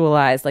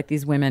sexualized, like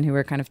these women who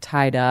were kind of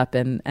tied up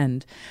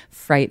and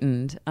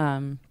frightened.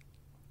 And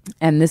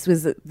this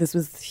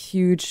was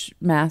huge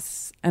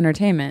mass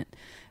entertainment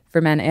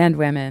for men and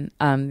women.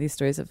 These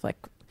stories of like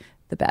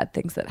the bad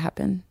things that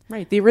happen.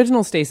 Right. The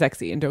original Stay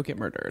Sexy and Don't Get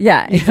Murdered.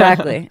 Yeah,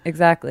 exactly.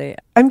 Exactly.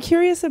 I'm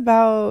curious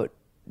about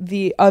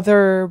the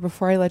other,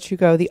 before I let you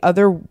go, the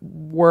other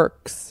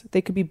works,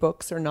 they could be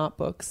books or not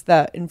books,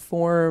 that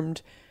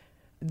informed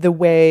the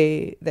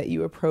way that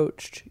you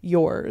approached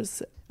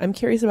yours. I'm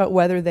curious about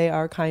whether they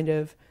are kind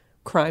of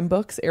crime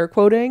books, air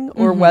quoting,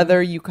 or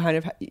whether you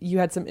you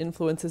had some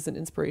influences and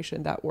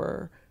inspiration that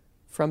were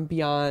from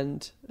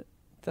beyond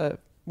the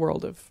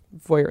world of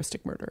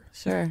voyeuristic murder.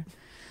 Sure.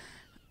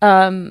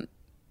 In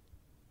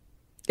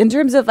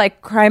terms of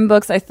like crime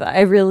books,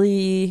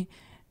 I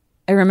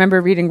remember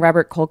reading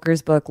Robert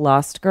Kolker's book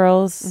Lost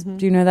Girls.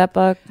 Do you know that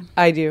book?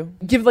 I do.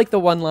 Give like the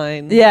one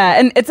line. Yeah,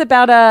 and it's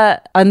about a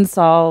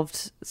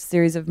unsolved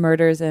series of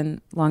murders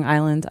in Long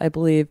Island, I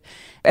believe.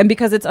 And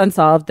because it's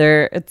unsolved,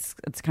 it's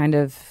kind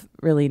of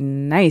really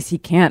nice. He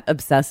can't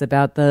obsess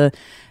about the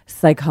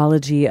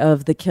psychology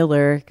of the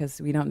killer because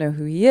we don't know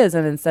who he is,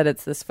 and instead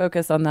it's this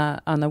focus on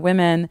the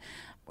women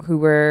who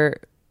were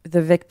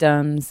the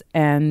victims.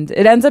 And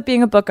it ends up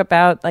being a book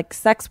about like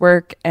sex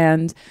work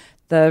and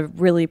the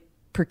really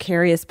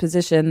precarious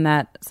position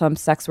that some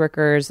sex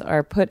workers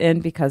are put in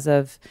because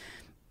of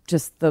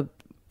just the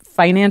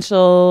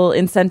financial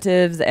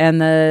incentives and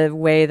the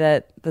way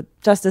that the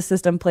justice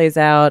system plays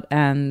out,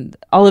 and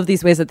all of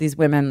these ways that these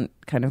women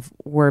kind of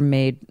were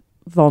made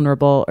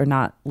vulnerable or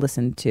not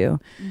listened to.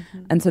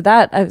 And so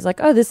that I was like,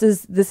 oh, this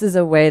is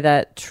a way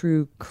that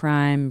true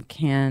crime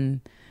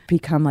can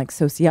become like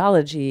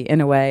sociology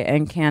in a way,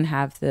 and can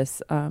have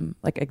this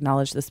like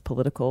acknowledge this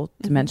political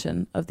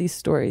dimension of these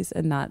stories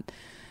and not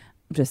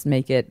just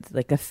make it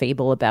like a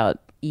fable about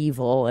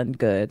evil and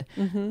good.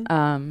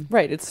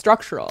 Right. It's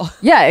structural.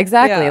 Yeah,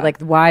 exactly. Yeah.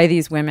 Like why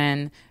these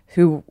women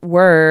who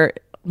were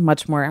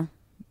much more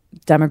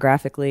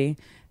demographically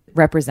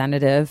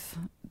representative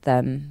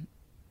than,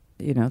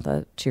 you know,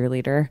 the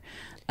cheerleader.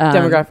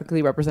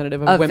 Demographically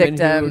representative of women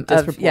victim who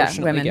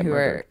disproportionately women get who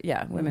murdered.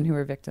 are women who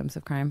are victims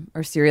of crime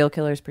or serial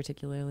killers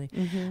particularly.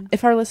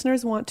 If our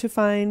listeners want to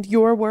find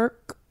your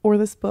work or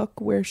this book,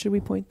 where should we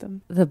point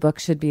them? The book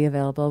should be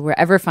available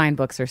wherever fine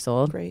books are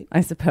sold. Great.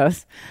 I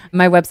suppose.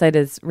 My website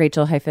is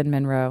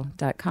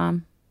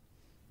rachel-monroe.com,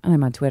 and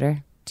I'm on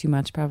Twitter. Too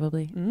much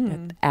probably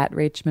at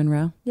Rach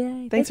Monroe.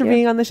 Yay! Thanks for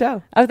being on the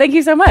show. Oh, thank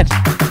you so much.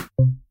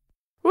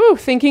 Woo,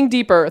 thinking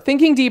deeper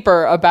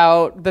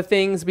about the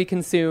things we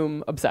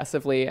consume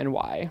obsessively and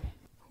why.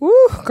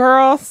 Woo,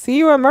 girl, see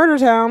you at Murder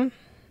Town.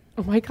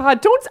 Oh my God, I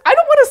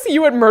don't want to see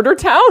you at Murder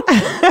Town.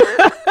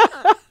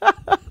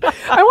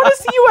 I want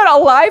to see you at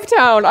Alive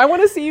Town. I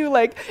want to see you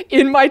like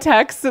in my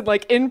texts and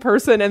like in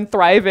person and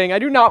thriving. I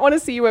do not want to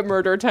see you at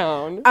Murder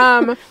Town.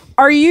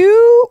 Are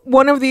you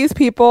one of these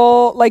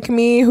people like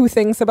me who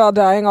thinks about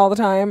dying all the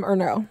time, or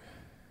no?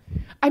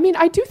 I mean,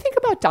 I do think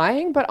about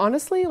dying, but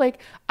honestly,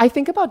 like, I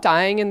think about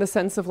dying in the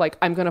sense of like,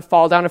 I'm going to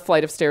fall down a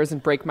flight of stairs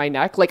and break my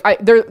neck. Like,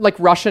 they're like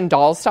Russian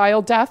doll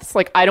style deaths.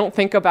 Like, I don't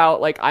think about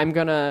like, I'm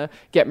going to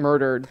get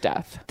murdered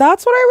death.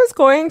 That's what I was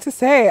going to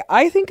say.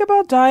 I think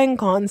about dying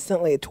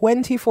constantly,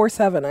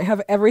 24/7. I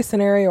have every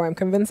scenario. I'm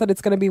convinced that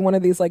it's going to be one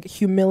of these like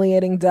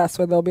humiliating deaths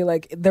where they'll be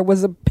like, there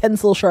was a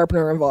pencil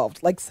sharpener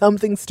involved, like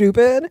something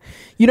stupid.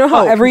 You know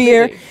how every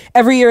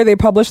year they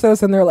publish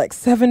those and they're like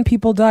 7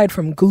 people died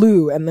from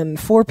glue and then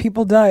 4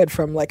 people died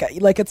from like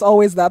it's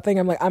always that thing.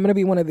 I'm like, I'm going to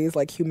be one of these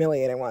like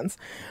humiliating ones.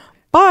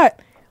 But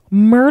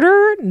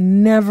murder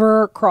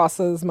never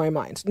crosses my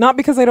mind. Not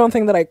because I don't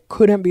think that I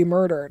couldn't be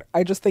murdered.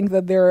 I just think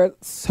that there are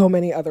so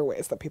many other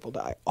ways that people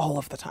die all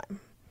of the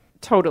time.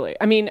 Totally.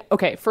 I mean,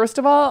 okay, first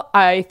of all,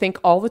 I think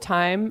all the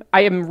time,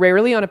 I am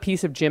rarely on a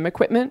piece of gym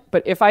equipment,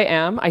 but if I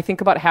am, I think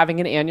about having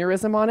an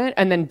aneurysm on it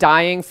and then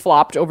dying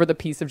flopped over the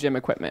piece of gym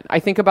equipment. I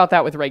think about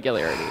that with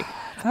regularity.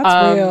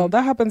 That's real.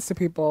 That happens to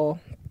people.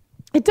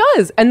 It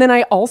does. And then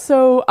I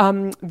also,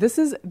 this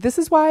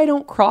is why I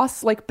don't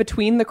cross like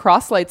between the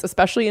cross lights,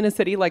 especially in a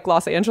city like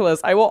Los Angeles.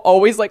 I will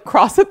always like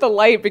cross at the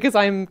light because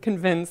I'm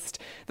convinced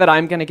that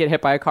I'm going to get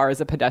hit by a car as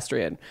a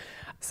pedestrian.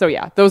 So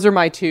yeah, those are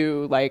my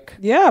two like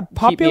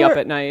keep me up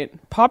at night.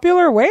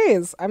 Popular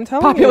ways. I'm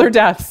telling you. Popular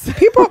deaths.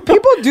 People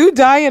do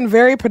die in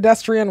very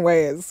pedestrian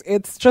ways.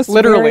 It's just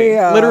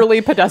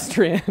literally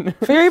pedestrian.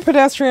 Very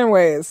pedestrian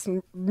ways.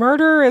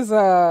 Murder is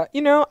I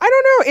don't know.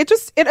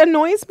 It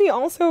annoys me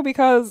also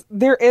because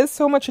there is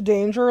so much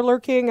danger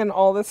lurking and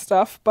all this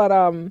stuff, but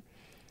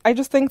I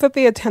just think that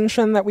the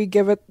attention that we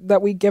give it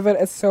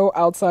is so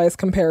outsized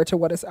compared to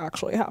what is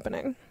actually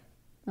happening.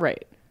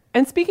 Right.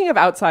 And speaking of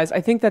outsized,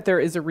 I think that there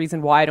is a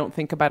reason why I don't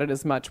think about it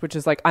as much, which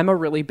is like, I'm a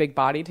really big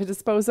body to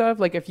dispose of.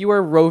 Like if you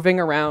were roving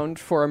around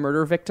for a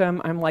murder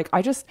victim, I'm like,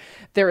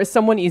 there is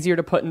someone easier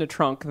to put in a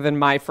trunk than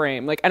my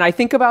frame. Like, and I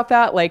think about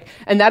that, like,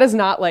 and that is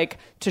not like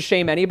to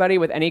shame anybody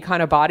with any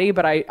kind of body,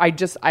 but I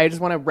just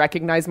want to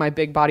recognize my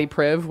big body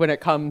priv when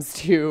it comes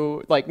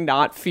to like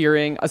not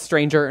fearing a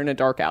stranger in a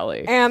dark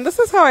alley. And this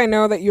is how I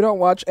know that you don't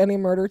watch any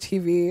murder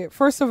TV.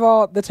 First of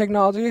all, the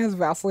technology has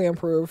vastly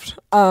improved.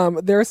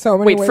 There are so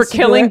many ways for to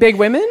killing big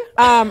women?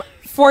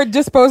 For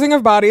disposing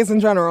of bodies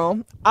in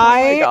general.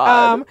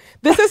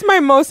 This is my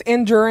most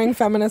enduring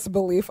feminist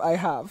belief I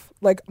have.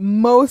 Like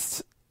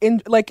it's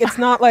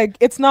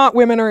not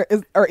women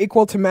are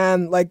equal to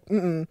men. Like,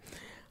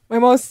 my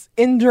most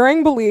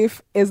enduring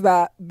belief is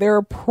that there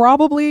are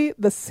probably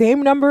the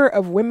same number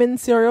of women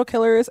serial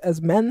killers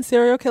as men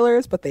serial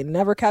killers, but they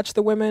never catch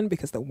the women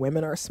because the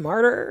women are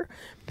smarter,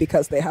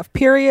 because they have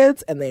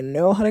periods and they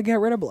know how to get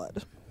rid of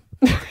blood.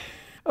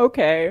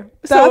 Okay.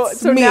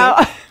 That's me.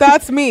 Now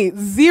That's me.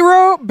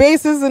 Zero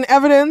basis in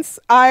evidence.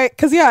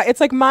 It's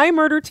like my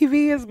murder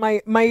TV is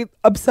my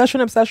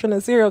obsession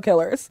is serial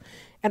killers.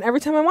 And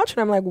every time I watch it,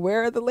 I'm like,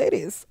 where are the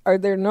ladies? Are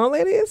there no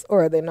ladies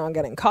or are they not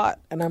getting caught?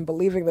 And I'm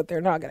believing that they're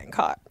not getting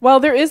caught.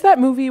 Well, there is that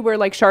movie where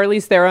like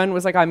Charlize Theron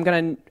was like, I'm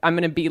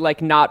gonna be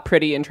like not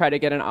pretty and try to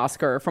get an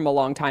Oscar from a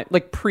long time.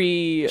 Like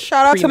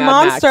Shout out to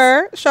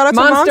Monster. Shout out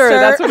to Monster.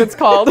 That's what it's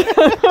called.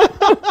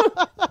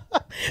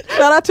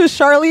 Shout out to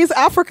Charlize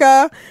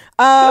Africa,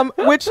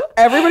 which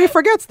everybody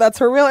forgets. That's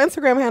her real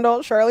Instagram handle,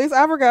 Charlize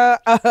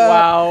Africa.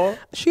 Wow.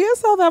 She is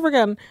South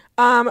African.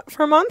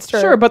 For Monster.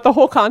 Sure, but the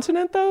whole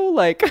continent though,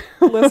 like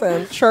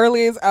listen,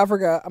 Charlize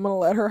Africa. I'm gonna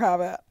let her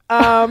have it.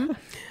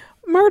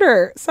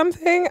 Murder,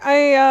 something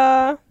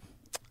I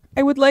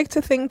would like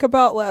to think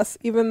about less,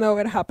 even though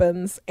it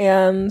happens.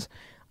 And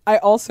I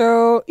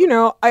also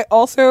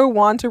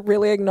want to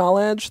really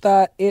acknowledge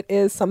that it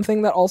is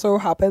something that also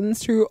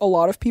happens to a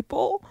lot of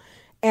people.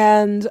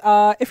 And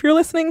if you're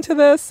listening to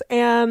this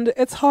and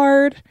it's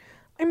hard,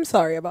 I'm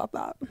sorry about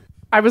that.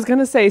 I was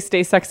gonna say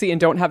stay sexy and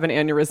don't have an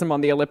aneurysm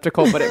on the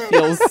elliptical, but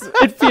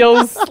it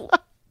feels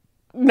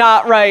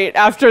not right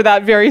after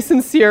that very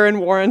sincere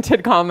and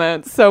warranted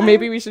comment. So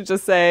maybe we should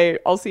just say,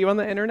 I'll see you on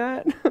the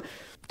internet.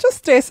 Just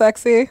stay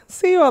sexy.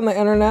 See you on the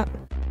internet.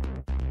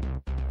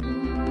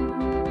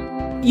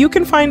 You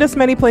can find us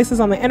many places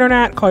on the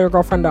internet,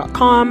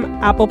 callyourgirlfriend.com,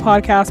 Apple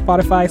Podcasts,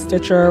 Spotify,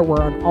 Stitcher.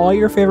 We're on all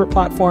your favorite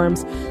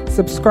platforms.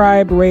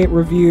 Subscribe, rate,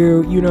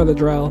 review, you know the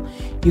drill.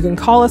 You can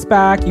call us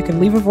back. You can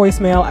leave a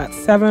voicemail at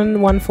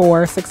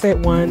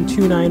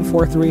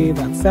 714-681-2943.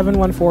 That's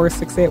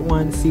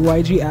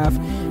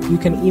 714-681-CYGF. You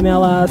can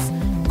email us,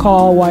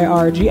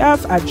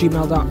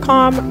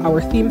 callyrgf@gmail.com.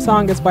 Our theme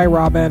song is by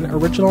Robin.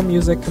 Original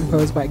music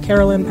composed by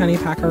Carolyn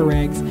Pennypacker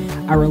Riggs.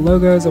 Our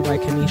logos are by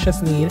Kanisha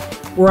Sneed.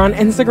 We're on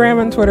Instagram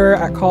and Twitter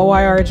at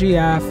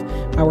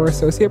callyrgf. Our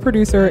associate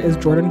producer is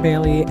Jordan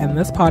Bailey, and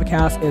this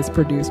podcast is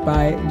produced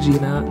by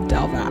Gina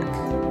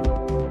Delvac.